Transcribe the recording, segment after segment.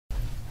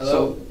Hello.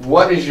 So,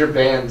 what is your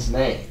band's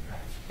name?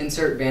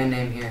 Insert band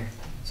name here.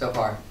 So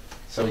far.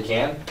 So we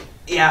can?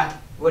 Yeah,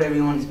 whatever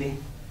you want it to be.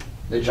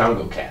 The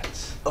Jungle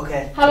Cats.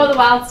 Okay. How about the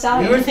Wild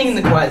Stallions? We were thinking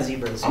the Quiet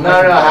Zebras. No,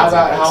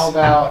 how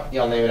about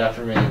y'all name it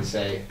after me and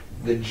say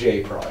the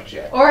J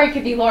Project? Or it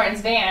could be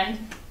Lauren's band.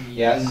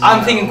 Yes?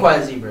 I'm thinking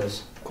Quiet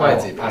Zebras.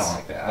 Quiet Zebras. I don't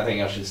like that. I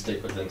think I should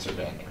stick with insert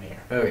band name here.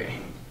 Okay.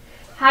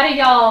 How did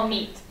y'all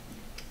meet?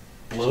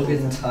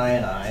 Logan, Ty,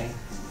 and I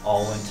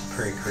all went to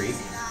Prairie Creek,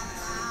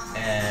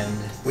 and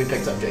we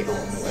picked up Jake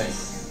along the way.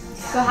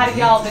 So how did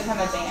y'all become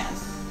a band?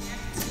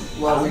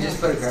 Well, we just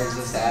put a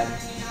Craigslist ad and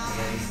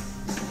then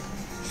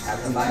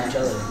happened to find each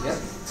other. Yep.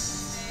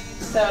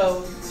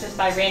 So just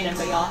by random,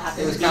 but y'all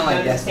happened It was to kinda go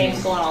like to the same destiny.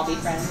 school and all be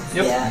friends.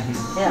 Yep. Yeah.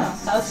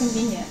 That was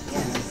convenient.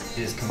 it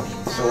is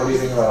convenient. So what do you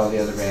think about all the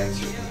other bands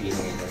you're competing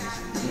against?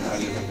 How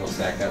do you think they'll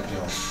stack up to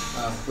them?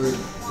 We're the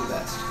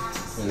best.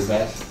 We're the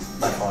best?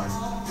 By far.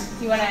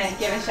 You want to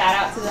give a shout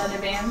out to the other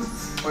bands?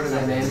 What are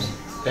their names?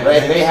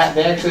 They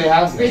actually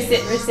have names.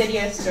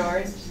 Residios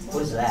George.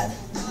 What is that?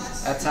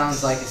 That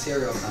sounds like a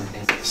cereal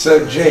company.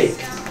 So Jake,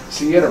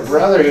 so you had a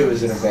brother who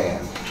was in a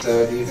band.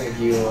 So do you think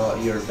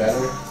you're better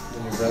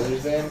than your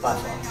brother's band? By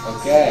far.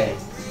 Okay.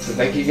 So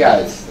thank you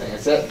guys.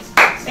 That's it.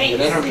 Thanks.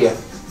 Good interview.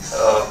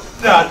 Oh,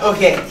 God.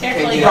 Okay.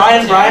 Carefully.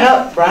 Brian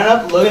up,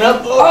 looking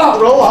up. Oh,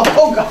 roll off.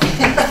 Oh, God.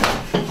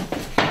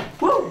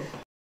 Woo.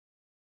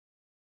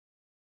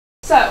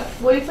 So,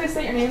 will you please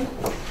state your name?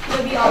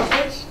 Libby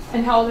Aldrich,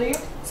 And how old are you?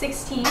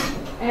 16.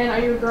 And are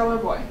you a girl or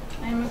boy?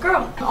 I'm a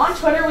girl. On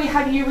Twitter, we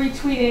have you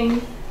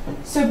retweeting.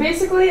 So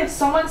basically, if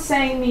someone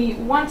sang me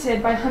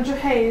 "Wanted" by Hunter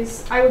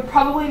Hayes, I would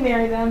probably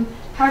marry them.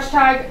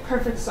 Hashtag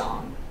perfect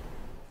song.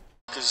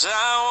 'Cause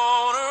I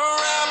wanna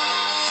wrap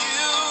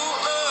you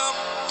up,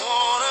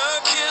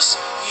 wanna kiss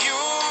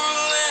your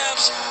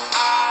lips,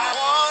 I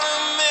wanna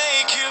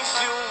make you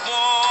feel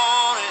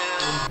wanted.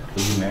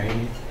 Will you marry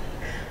me?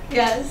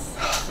 Yes.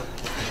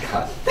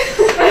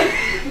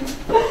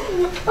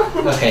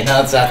 Okay,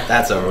 now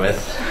that's over with.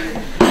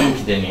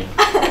 Continue.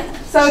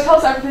 So tell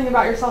us everything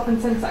about yourself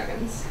in 10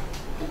 seconds.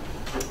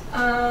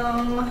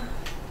 Time's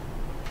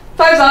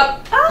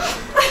up.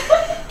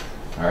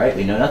 Alright,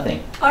 we know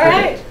nothing.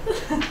 Alright.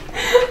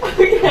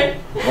 Okay.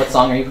 What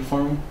song are you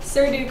performing?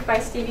 Sir Duke by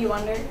Stevie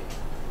Wonder.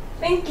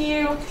 Thank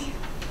you.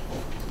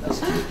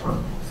 That's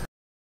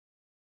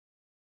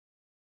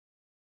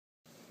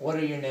What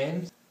are your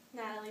names?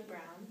 Natalie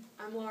Brown.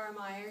 I'm Laura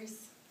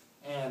Myers.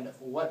 And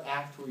what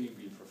act will you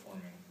be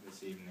performing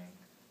this evening?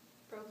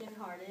 Broken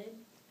Hearted.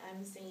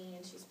 I'm singing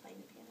and she's playing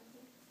the piano.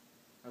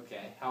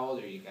 Okay. How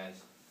old are you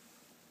guys?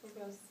 We're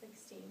both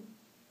 16.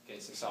 Okay,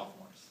 so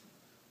sophomores.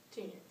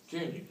 Juniors.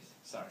 Juniors.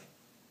 Sorry.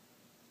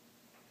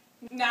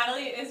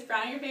 Natalie, is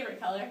brown your favorite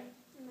color?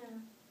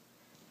 No.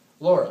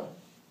 Laura,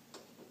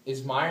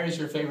 is Myers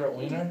your favorite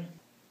wiener?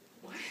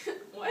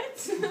 What?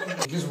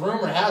 Because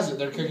rumor has it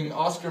they're cooking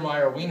Oscar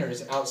Mayer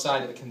wieners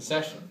outside of the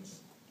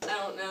concessions. I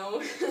don't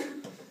know.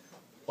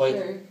 Like,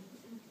 Sure.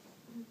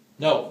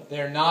 no,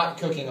 they're not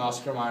cooking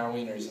Oscar Mayer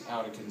wieners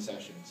out of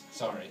concessions.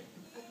 Sorry.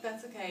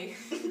 That's okay.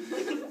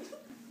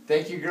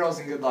 Thank you, girls,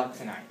 and good luck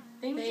tonight.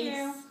 Thank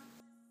you.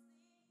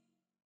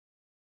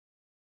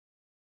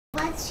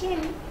 What's your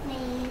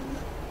name?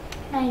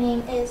 My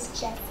name is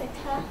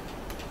Jessica.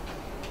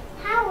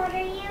 How old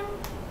are you?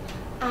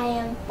 I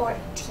am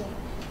 14.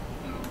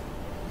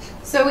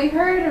 So we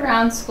heard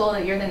around school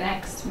that you're the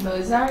next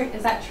Mozart.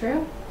 Is that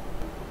true?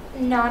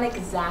 Not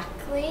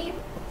exactly.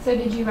 So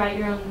did you write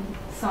your own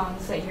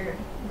songs that you're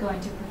going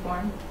to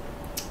perform?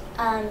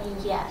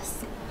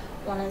 Yes.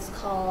 One is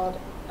called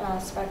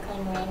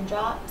Sparkling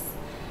Raindrops,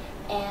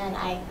 and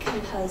I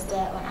composed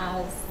it when I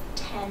was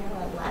 10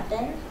 or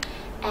 11.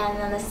 And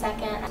then the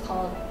second is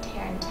called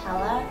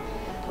Tarantella,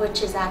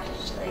 which is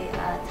actually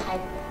a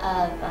type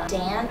of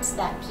dance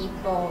that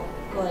people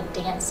would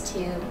dance to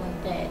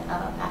when they,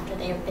 after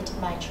they were bitten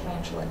by a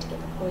tarantula to get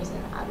the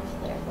poison out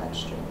of their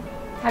bloodstream.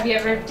 Have you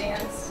ever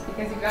danced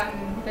because you've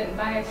gotten bitten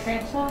by a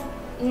tarantula?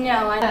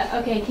 No,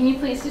 Okay, can you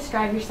please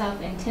describe yourself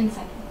in 10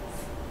 seconds?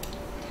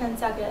 10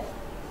 seconds.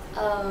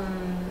 I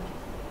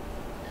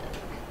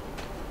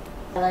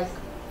like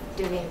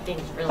doing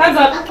things really. Time's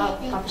up.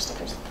 Bumper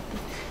stickers.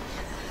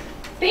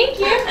 Thank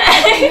you.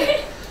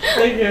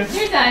 Thank you.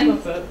 You're done.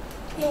 That's it.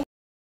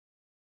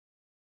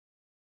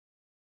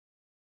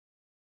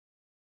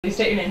 Please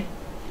state your name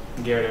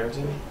Garrett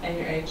Everton, and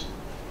your age.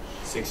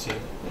 16.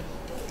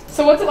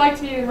 So what's it like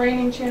to be the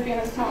reigning champion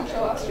of the talent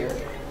show last year?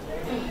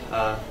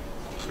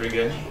 Pretty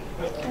good. Do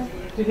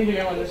you think you're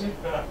gonna win this year?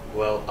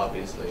 Well,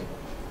 obviously.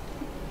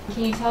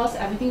 Can you tell us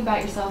everything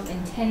about yourself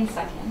in 10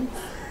 seconds?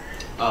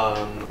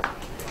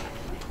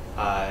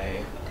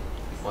 I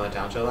won a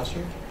talent show last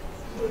year.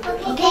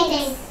 Okay,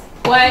 thanks.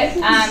 What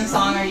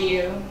song are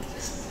you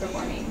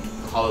performing?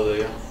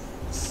 Hallelujah.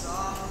 Is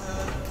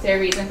there a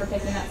reason for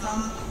picking that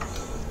song?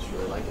 Just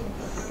really like it.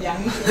 Yeah,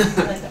 me too. I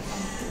like that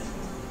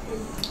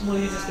song. Will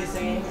you just be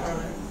singing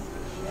or?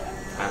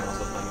 I'm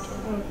also playing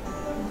guitar.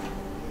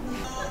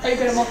 Are you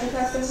good at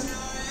multitasking?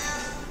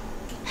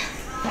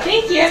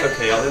 Thank you. It's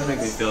okay, y'all didn't make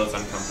me feel as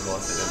uncomfortable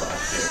as I did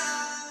last year.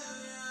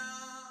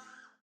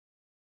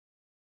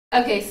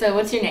 Okay, so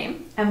what's your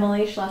name?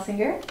 Emily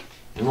Schlesinger.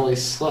 Emily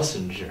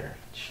Schlesinger.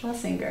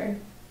 Schlesinger.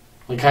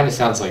 It kind of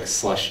sounds like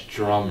Slush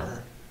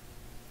Drummer.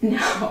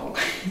 No.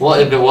 Well,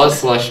 if it was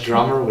Slush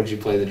Drummer, would you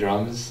play the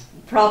drums?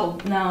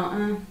 Probably.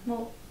 No.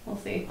 We'll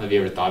see. Have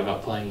you ever thought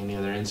about playing any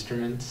other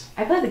instruments?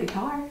 I play the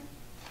guitar.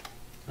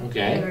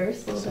 Okay.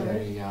 Diverse, So little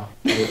there you go.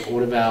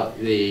 What about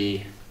what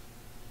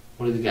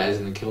do the guys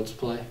in the kilts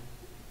play?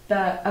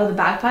 The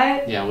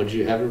bagpipe? Yeah, would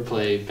you ever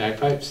play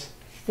bagpipes?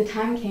 If the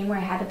time came where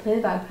I had to play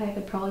the bagpipe,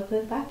 I'd probably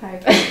play the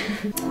bagpipe.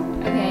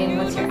 Okay, and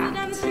what's your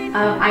act?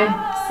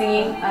 I'm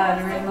singing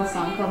an original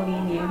song called Me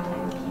and You and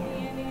playing the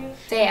piano.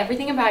 Say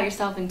everything about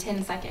yourself in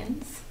 10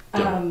 seconds.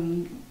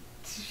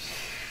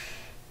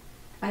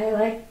 I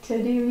like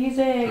to do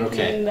music.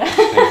 Okay. And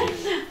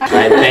Thank you. All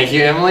right, thank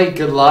you, Emily.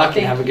 Good luck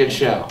and have a good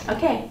show.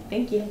 Okay,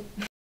 thank you.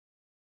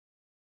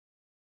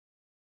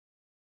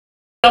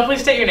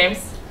 Please state your names.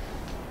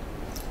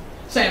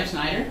 Sam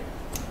Snyder.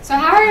 So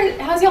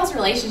how's y'all's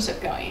relationship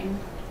going?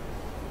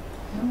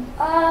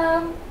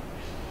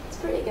 It's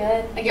pretty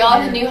good. Like y'all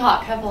are the new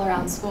hot couple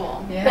around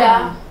school.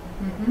 Yeah.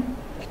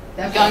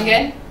 Going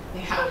good?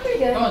 Yeah. Pretty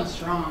good. Going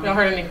strong. Y'all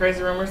heard any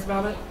crazy rumors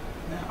about it?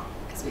 No.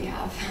 Because we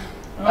have.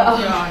 Oh,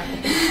 God.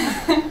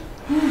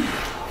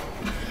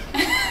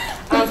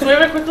 So we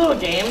have a quick little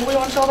game we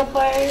want y'all to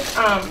play.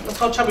 It's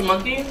called Chubby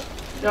Monkey.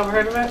 You ever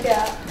heard of it?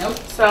 Yeah. Nope.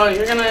 So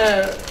you're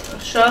gonna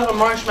shove a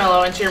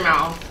marshmallow into your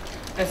mouth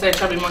and say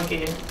Chubby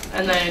Monkey.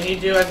 And then you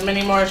do as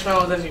many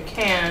marshmallows as you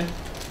can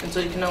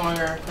until you can no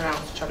longer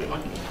pronounce Chubby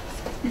Monkey.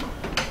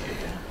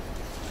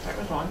 Start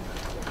with one.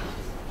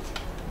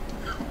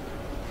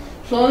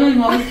 Chubby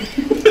Monkey.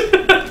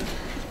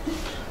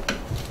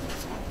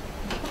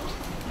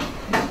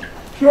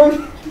 Go.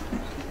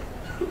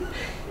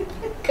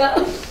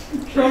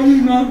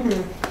 Chubby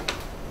Monkey.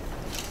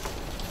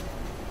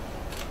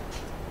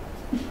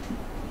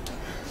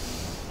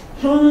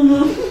 Chubby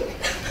Monkey.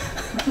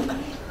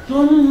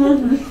 Chubby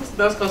Monkey.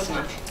 That was close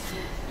enough.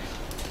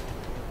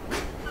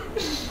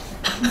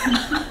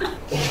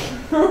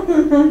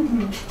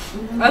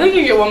 I think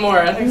you get one more.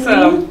 I think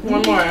so.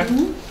 One more.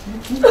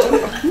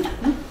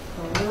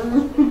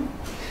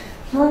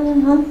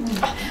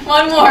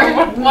 One more.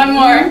 One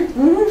more.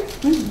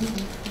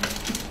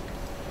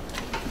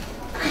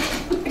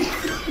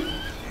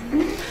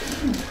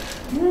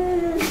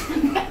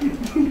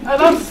 Oh,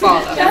 that's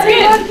solid.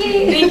 That's good.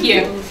 Thank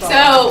you.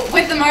 So,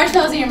 with the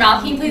marshmallows in your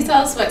mouth, can you please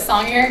tell us what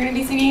song you're going to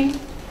be singing?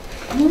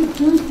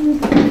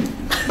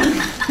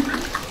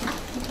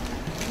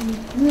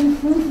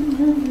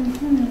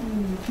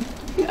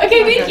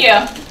 Okay, thank you.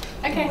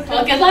 Okay,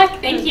 well, good luck.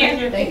 Thank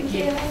you. Thank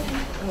you.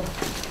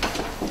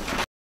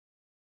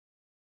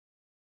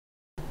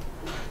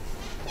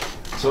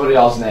 So what are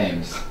y'all's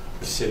names?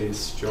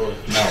 City's George.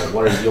 No,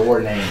 what are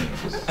your names?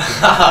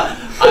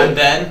 I'm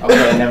Ben.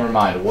 Okay, never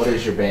mind. What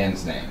is your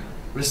band's name?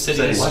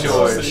 City's What's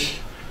George.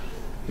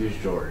 Who's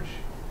George?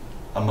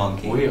 A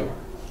monkey. We are.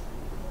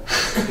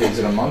 Okay, is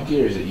it a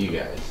monkey or is it you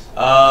guys?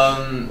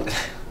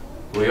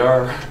 We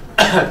are.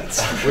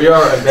 We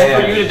are a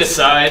band. For you to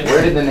decide.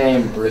 Where did the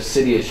name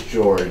Residious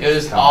George It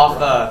was come off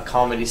from? a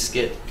comedy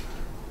skit.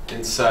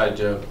 Inside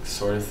joke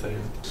sort of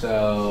thing.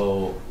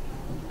 So,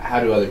 how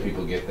do other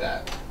people get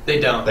that? They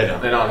don't. They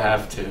don't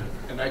have to.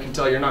 And I can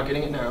tell you're not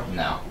getting it now.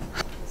 No.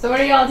 So what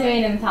are y'all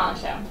doing in the talent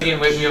show? You can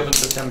wake me up in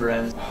September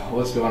end.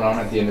 What's going on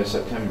at the end of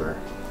September?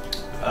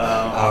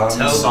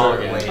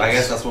 October. I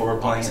guess that's what we're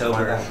playing.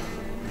 October.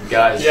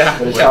 Guys. Yeah.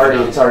 But it's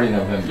already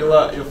November.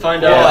 You'll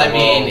find Well, out. I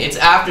mean, it's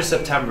after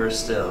September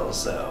still,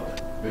 so.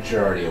 But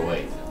you're already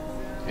awake.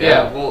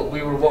 Yeah. Well,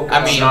 we were woken I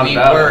up. mean, not we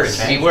bad. were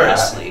Change we were that.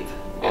 asleep,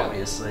 Yeah.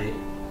 obviously.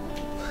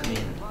 I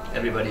mean,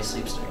 everybody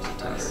sleeps during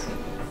September.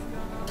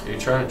 Are you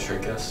trying to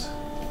trick us?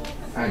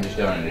 I just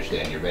don't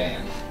understand your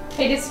band.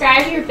 Okay,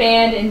 describe your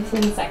band in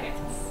 10 seconds.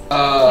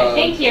 Okay,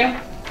 thank you.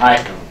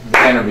 Alright,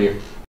 interview.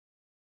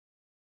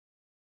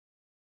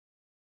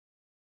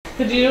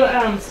 Could you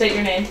state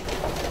your name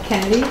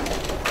Kennedy,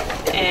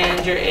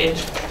 and your age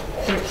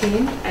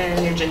 13,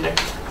 and your gender?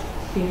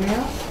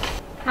 female.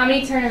 How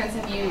many tournaments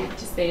have you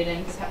participated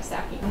in cup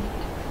stacking?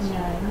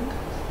 9.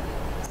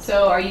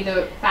 So are you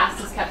the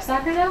fastest cup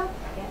stacker now?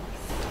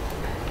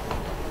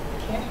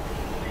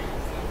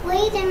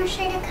 Will you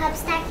demonstrate a cup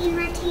stacking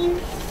routine?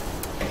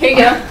 Here you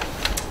go.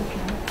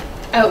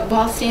 Oh,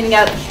 while standing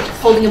up,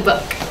 holding a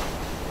book.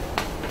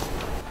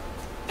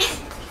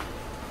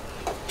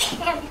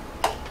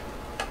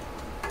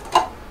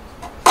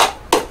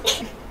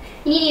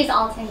 You need to use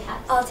all 10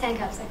 cups. All 10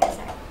 cups, okay,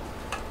 sorry.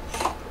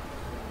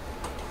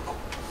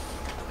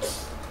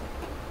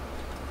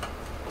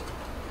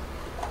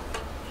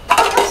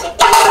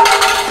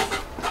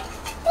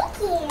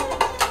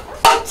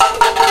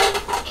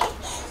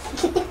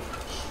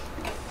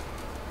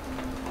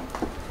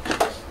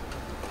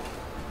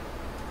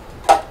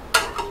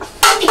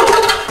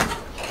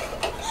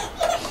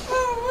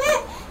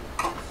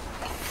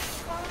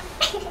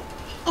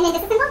 And then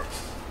this is simple.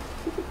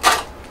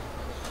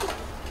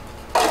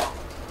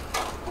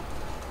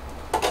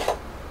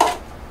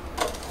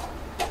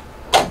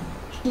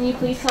 Can you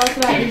please tell us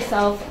about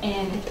yourself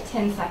in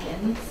 10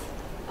 seconds?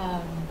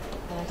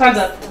 Time's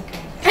up.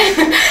 Okay,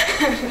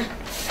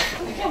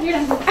 you're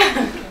done.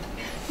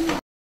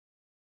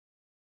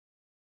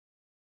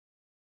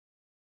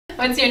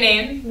 What's your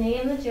name?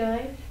 Megan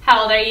LaJoy,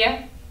 How old are you?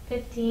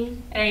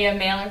 15, And are you a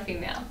male or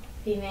female?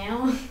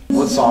 female,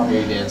 What song are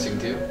you dancing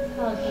to?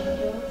 called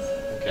Angels.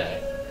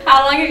 Okay.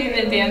 How long have you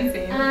been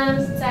dancing?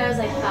 Since I was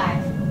like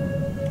 5.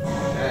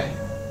 Okay.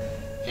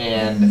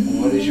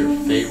 And what is your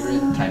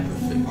favorite type of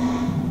food?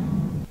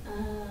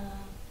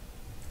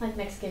 Like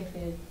Mexican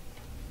food.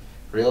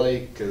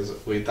 Really? Because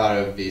we thought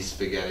it would be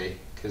spaghetti,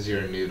 because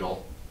you're a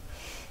noodle.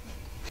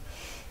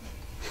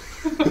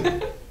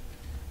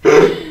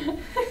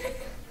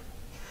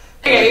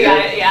 Okay, you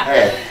got it, yeah.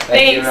 Alright,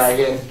 thank you, Thanks.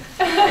 Megan.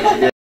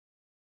 Thank you.